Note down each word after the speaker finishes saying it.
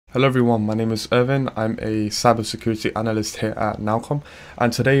Hello everyone, my name is Ervin. I'm a cybersecurity analyst here at Nowcomm,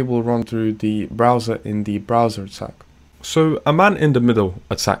 and today we'll run through the browser in the browser attack. So a man-in-the-middle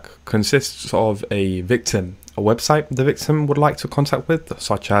attack consists of a victim, a website the victim would like to contact with,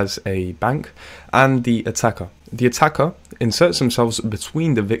 such as a bank, and the attacker. The attacker inserts themselves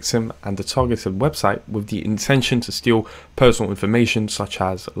between the victim and the targeted website with the intention to steal personal information such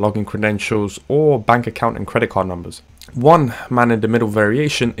as login credentials or bank account and credit card numbers. One man-in-the-middle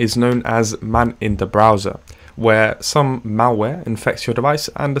variation is known as man-in-the-browser, where some malware infects your device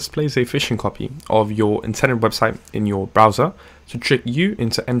and displays a phishing copy of your intended website in your browser to trick you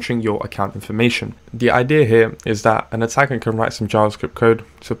into entering your account information. The idea here is that an attacker can write some JavaScript code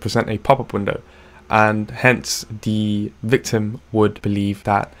to present a pop-up window, and hence the victim would believe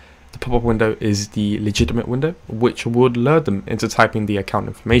that the pop-up window is the legitimate window, which would lure them into typing the account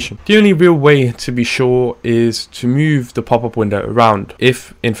information. The only real way to be sure is to move the pop-up window around.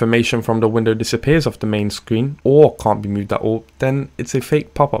 If information from the window disappears off the main screen or can't be moved at all, then it's a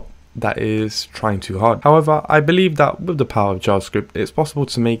fake pop-up that is trying too hard. However, I believe that with the power of JavaScript, it's possible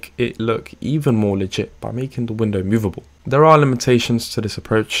to make it look even more legit by making the window movable. There are limitations to this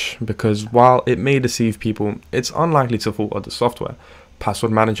approach because while it may deceive people, it's unlikely to fault other software.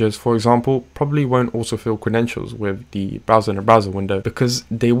 Password managers, for example, probably won't autofill credentials with the browser in a browser window because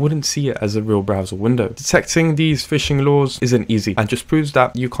they wouldn't see it as a real browser window. Detecting these phishing laws isn't easy and just proves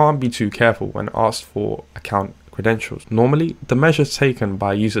that you can't be too careful when asked for account credentials. Normally, the measures taken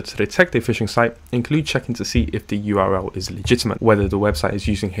by a user to detect a phishing site include checking to see if the URL is legitimate, whether the website is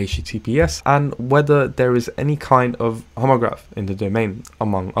using HTTPS, and whether there is any kind of homograph in the domain,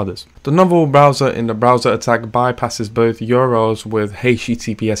 among others. The novel browser in the browser attack bypasses both URLs with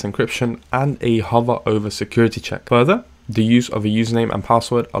HTTPS encryption and a hover over security check. Further, the use of a username and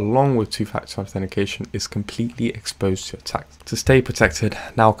password along with two-factor authentication is completely exposed to attacks. To stay protected,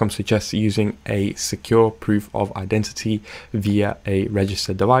 Nowcomm suggests using a secure proof of identity via a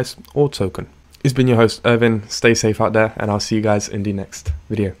registered device or token. It's been your host Ervin. Stay safe out there, and I'll see you guys in the next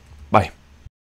video.